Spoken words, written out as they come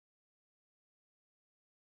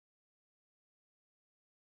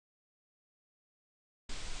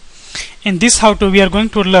In this how-to, we are going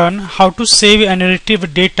to learn how to save and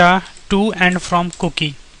retrieve data to and from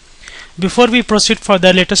cookie. Before we proceed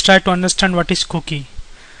further, let us try to understand what is cookie.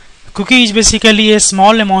 Cookie is basically a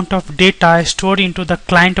small amount of data stored into the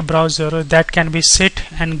client browser that can be set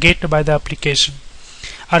and get by the application.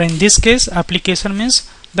 Or in this case, application means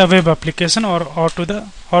the web application or from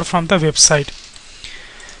the website.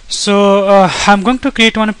 So I'm going to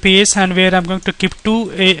create one page and where I'm going to keep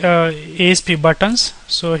two ASP buttons.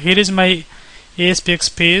 So here is my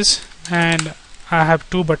ASPX page and I have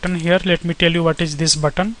two buttons here. Let me tell you what is this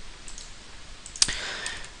button.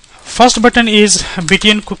 First button is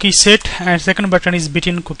BTN cookie set and second button is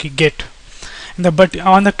BTN cookie get.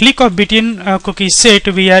 On the click of BTN cookie set,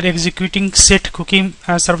 we are executing set cookie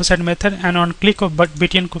server-side method, and on click of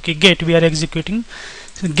BTN cookie get, we are executing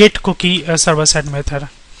get cookie server-side method.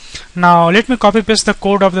 Now let me copy paste the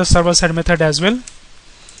code of the server-side method as well.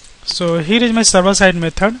 So here is my server-side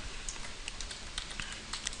method.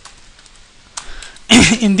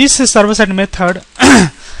 In this server-side method,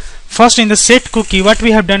 first in the set cookie, what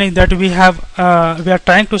we have done is that we are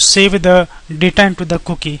trying to save the data into the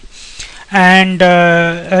cookie, and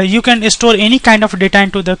you can store any kind of data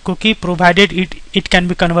into the cookie provided it can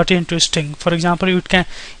be converted into a string. For example, you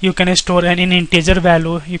can store an integer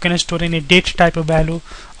value, you can store any date type of value,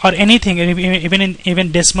 or anything,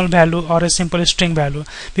 even decimal value or a simple string value,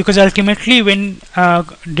 because ultimately when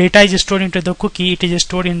data is stored into the cookie, it is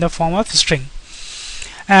stored in the form of string.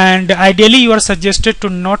 And ideally you are suggested to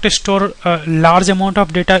not store a large amount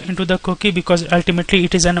of data into the cookie, because ultimately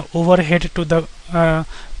it is an overhead to the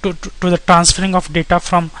to the transferring of data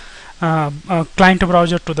from client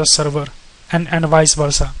browser to the server and vice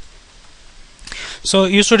versa. So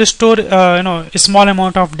you should store a small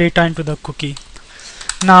amount of data into the cookie.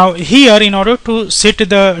 Now here, in order to set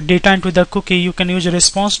the data into the cookie, you can use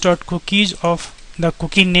response.cookies of the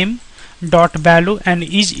cookie name dot value and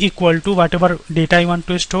is equal to whatever data you want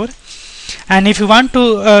to store. And if you want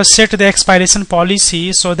to set the expiration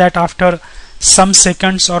policy, so that after some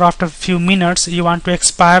seconds or after few minutes you want to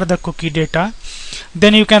expire the cookie data,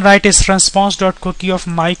 then you can write as response.cookie of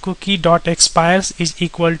my cookie dot expires is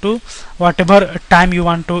equal to whatever time you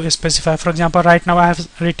want to specify. For example, right now I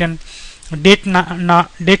have written date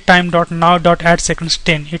time dot now dot add seconds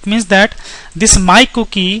 10. It means that this my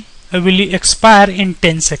cookie will expire in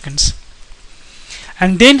 10 seconds.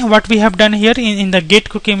 And then what we have done here in the get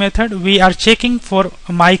cookie method, we are checking for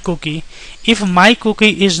my cookie. If my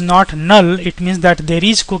cookie is not null, it means that there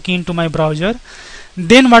is cookie into my browser.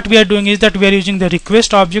 Then what we are doing is that we are using the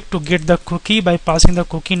request object to get the cookie by passing the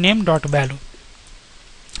cookie name dot value.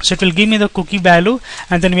 So it will give me the cookie value,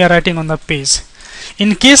 and then we are writing on the page.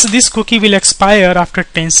 In case this cookie will expire after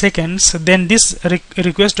 10 seconds, then this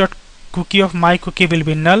request dot cookie of my cookie will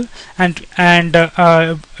be null, and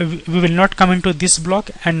we will not come into this block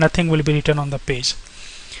and nothing will be written on the page.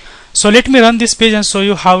 So let me run this page and show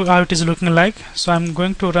you how it is looking like. So I'm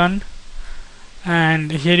going to run,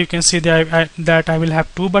 and here you can see that I will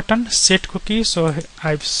have two buttons, set cookie. So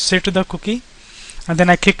I've set the cookie, and then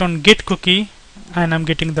I clicked on get cookie and I'm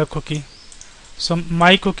getting the cookie. So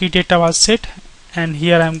my cookie data was set, and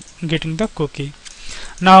here I'm getting the cookie.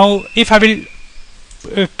 Now if I will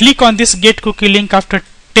click on this get cookie link after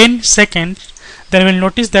 10 seconds, then I will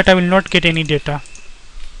notice that I will not get any data.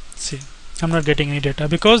 See, I'm not getting any data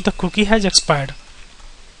because the cookie has expired.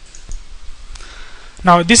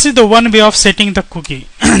 Now this is the one way of setting the cookie.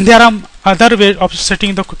 There are other ways of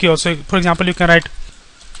setting the cookie also. For example, you can write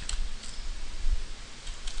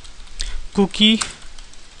cookie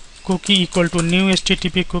equal to new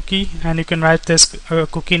HTTP cookie, and you can write this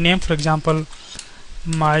cookie name, for example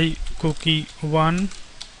my cookie 1,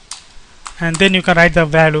 and then you can write the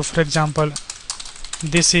value. For example,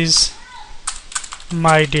 this is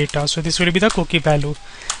my data, so this will be the cookie value,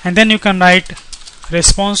 and then you can write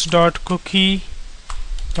response.cookie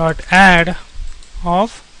dot add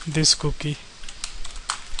of this cookie.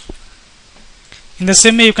 In the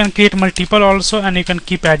same way, you can create multiple also, and you can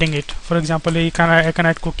keep adding it. For example, I can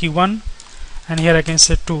add cookie 1, and here I can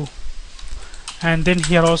say 2, and then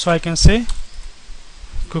here also I can say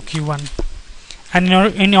cookie 1. And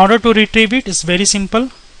in order to retrieve it, it's very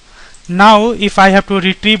simple. Now if I have to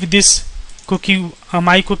retrieve this cookie,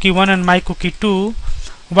 my cookie 1 and my cookie 2,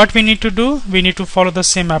 what we need to do, we need to follow the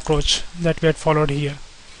same approach that we had followed here.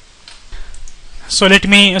 So let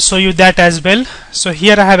me show you that as well. So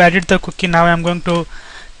here I have added the cookie. Now I am going to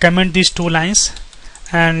comment these two lines,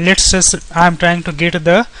 and let's just, I am trying to get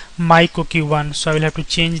the my cookie 1, so I will have to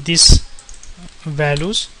change these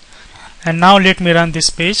values. And now let me run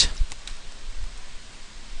this page,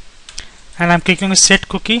 and I'm clicking set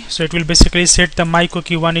cookie, so it will basically set the my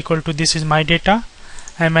cookie 1 equal to this is my data,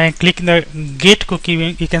 and when I click the get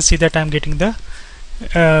cookie, you can see that I'm getting the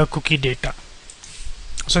cookie data.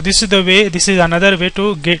 So this is the way, this is another way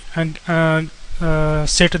to get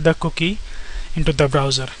set the cookie into the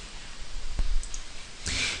browser.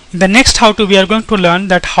 In the next how to, we are going to learn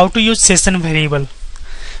that how to use session variable.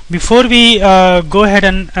 Before we go ahead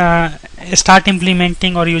and start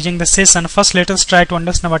implementing or using the session, first let us try to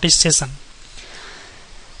understand what is session.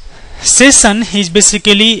 Session is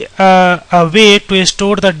basically a way to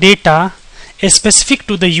store the data specific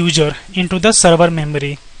to the user into the server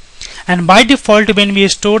memory. And by default, when we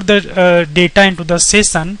store the data into the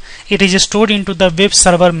session, it is stored into the web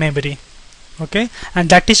server memory. Okay, and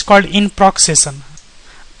that is called in-proc session.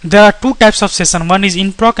 There are two types of session. One is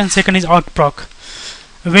in-proc and second is out-proc.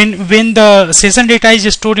 When the session data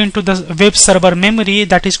is stored into the web server memory,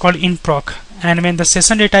 that is called in-proc. And when the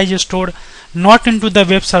session data is stored not into the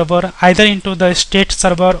web server, either into the state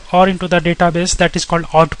server or into the database, that is called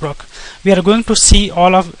out-proc. We are going to see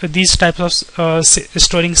all of these types of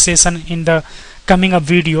storing session in the coming up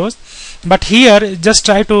videos. But here just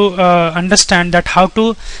try to understand that how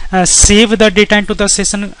to save the data into the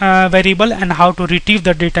session variable and how to retrieve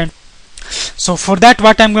the data. So for that,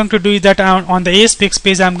 what I'm going to do is that on the ASPX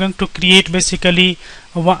page, I'm going to create basically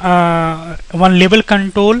one label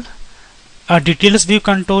control, a details view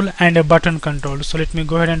control, and a button control. So let me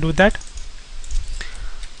go ahead and do that.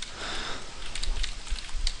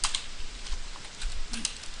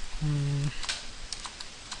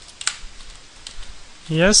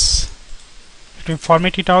 Yes, let me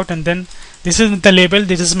format it out, and then this is the label,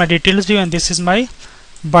 this is my details view, and this is my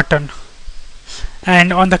button.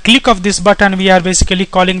 And on the click of this button, we are basically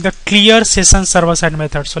calling the clear session server side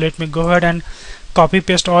method. So let me go ahead and copy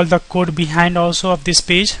paste all the code behind also of this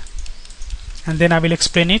page, and then I will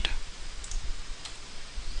explain it.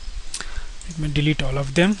 Let me delete all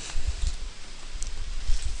of them.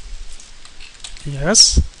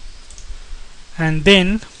 Yes, and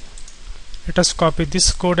then let us copy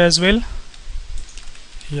this code as well.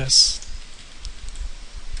 Yes,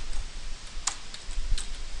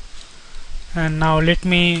 and now let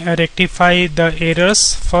me rectify the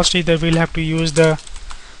errors. First is that we'll have to use the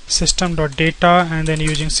system.data, and then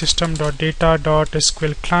using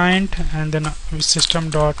system.data.sql client, and then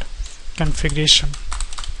system.configuration.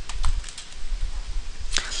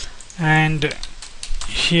 And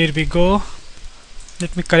here we go.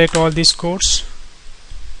 Let me correct all these codes.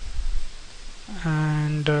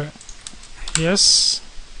 And yes,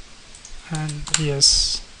 and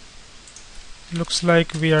yes, looks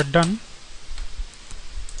like we are done.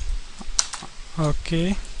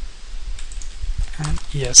 Okay, and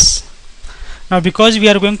yes. Now because we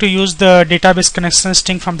are going to use the database connection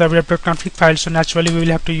string from the web.config file, so naturally we will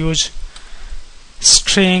have to use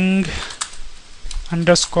string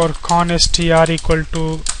underscore constr equal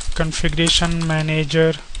to configuration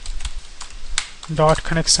manager dot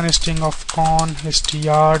connection string of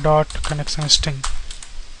constr dot connection string.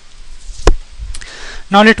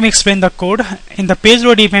 Now let me explain the code. In the page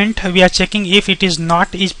load event, we are checking if it is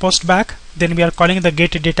not is post back, then we are calling the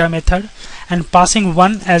get data method and passing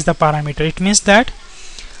 1 as the parameter. It means that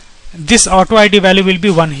this auto ID value will be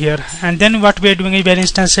 1 here, and then what we are doing is we are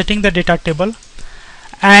instantiating the data table,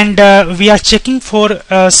 and we are checking for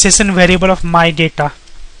a session variable of my data.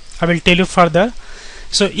 I will tell you further.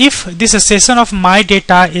 So if this session of my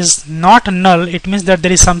data is not null, it means that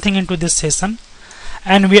there is something into this session,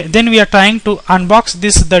 and then we are trying to unbox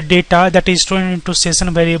the data that is stored into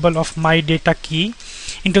session variable of my data key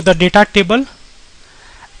into the data table,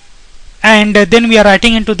 and then we are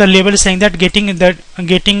writing into the label saying that getting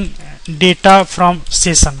data from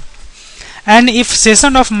session. And if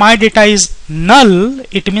session of my data is null,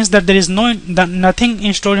 it means that there is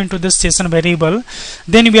nothing stored into this session variable.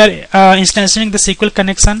 Then we are instantiating the SQL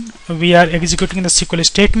connection, we are executing the SQL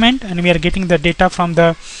statement, and we are getting the data from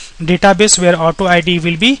the database where auto ID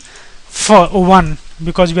will be for 1,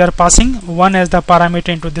 because we are passing 1 as the parameter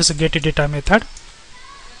into this get data method.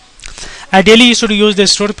 Ideally you should use the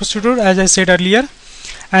store procedure as I said earlier,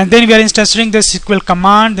 and then we are instantiating the SQL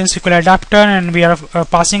command, then SQL adapter, and we are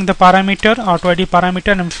passing the parameter auto ID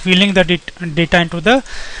parameter and filling the data into the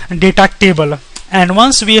data table. And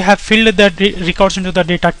once we have filled the records into the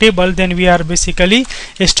data table, then we are basically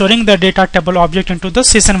storing the data table object into the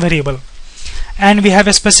session variable, and we have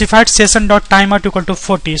a specified session.timeout equal to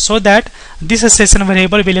 40, so that this session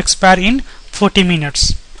variable will expire in 40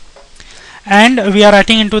 minutes. And we are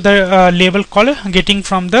writing into the label called getting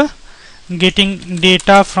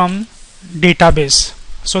data from database,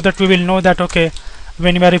 so that we will know that okay,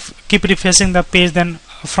 when we are keep refreshing the page, then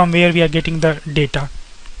from where we are getting the data.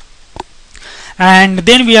 And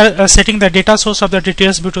then we are setting the data source of the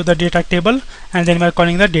details view to the data table, and then we are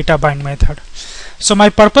calling the data bind method. So my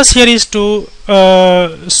purpose here is to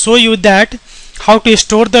show you that how to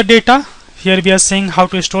store the data. Here we are saying how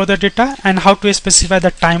to store the data and how to specify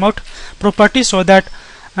the timeout property, so that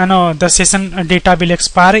the session data will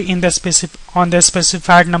expire in the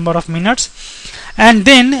specified number of minutes, and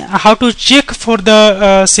then how to check for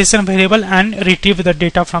the session variable and retrieve the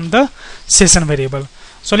data from the session variable.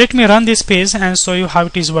 So let me run this page and show you how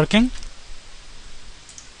it is working.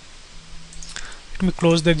 Let me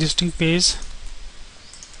close the existing page.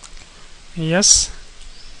 Yes,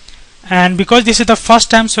 and because this is the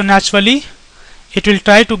first time, so naturally it will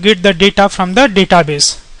try to get the data from the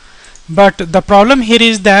database. But the problem here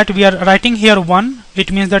is that we are writing here 1.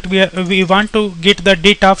 It means that we want to get the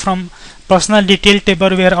data from personal detail table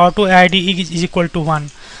where auto ID is equal to 1.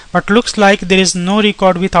 But looks like there is no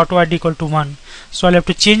record with auto ID equal to 1. So I'll have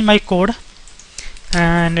to change my code,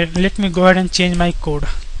 and let me go ahead and change my code.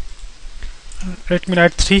 Let me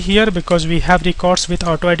write 3 here because we have records with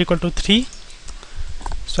auto ID equal to 3.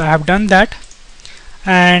 So I have done that,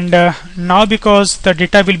 and now because the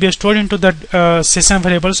data will be stored into the session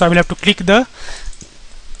variable, so I will have to click the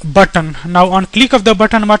button. Now on click of the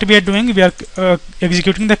button, what we are doing, we are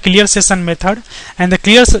executing the clear session method, and the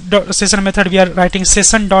clear session method we are writing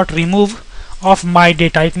session.remove of my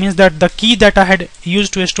data. It means that the key that I had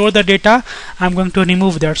used to store the data, I'm going to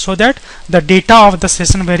remove that, so that the data of the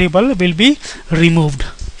session variable will be removed.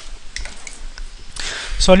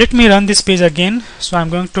 So let me run this page again. So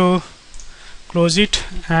I'm going to close it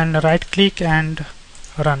and right click and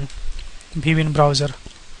run view in browser.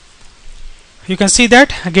 You can see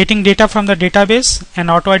that getting data from the database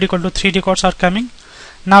and auto ID equal to 3 records are coming.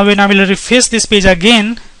 Now when I will refresh this page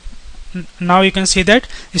again, now you can see that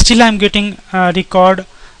still I am getting a record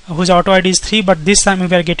whose auto ID is 3, but this time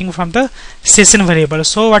we are getting from the session variable.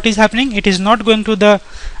 So what is happening, it is not going to the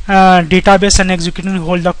database and executing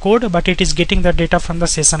whole the code, but it is getting the data from the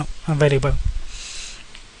session variable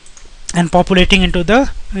and populating into the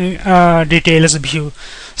details view.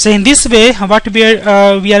 So in this way, what we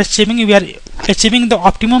are achieving, the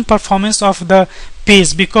optimum performance of the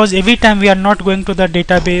page, because every time we are not going to the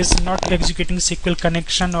database, not executing SQL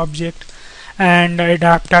connection object and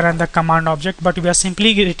adapter and the command object, but we are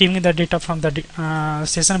simply retrieving the data from the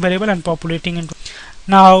session variable and populating into.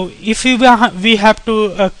 Now if we have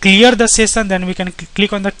to clear the session, then we can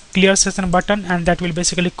click on the clear session button, and that will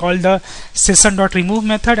basically call the session.remove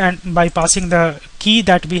method, and by passing the key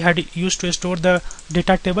that we had used to store the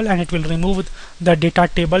data table, and it will remove the data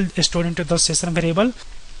table stored into the session variable.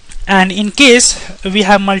 And in case we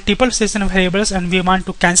have multiple session variables and we want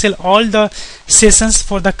to cancel all the sessions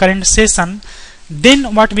for the current session,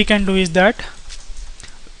 then what we can do is that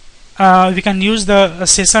we can use the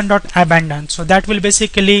session.abandon. So that will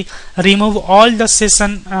basically remove all the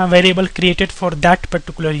session variable created for that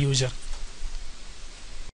particular user.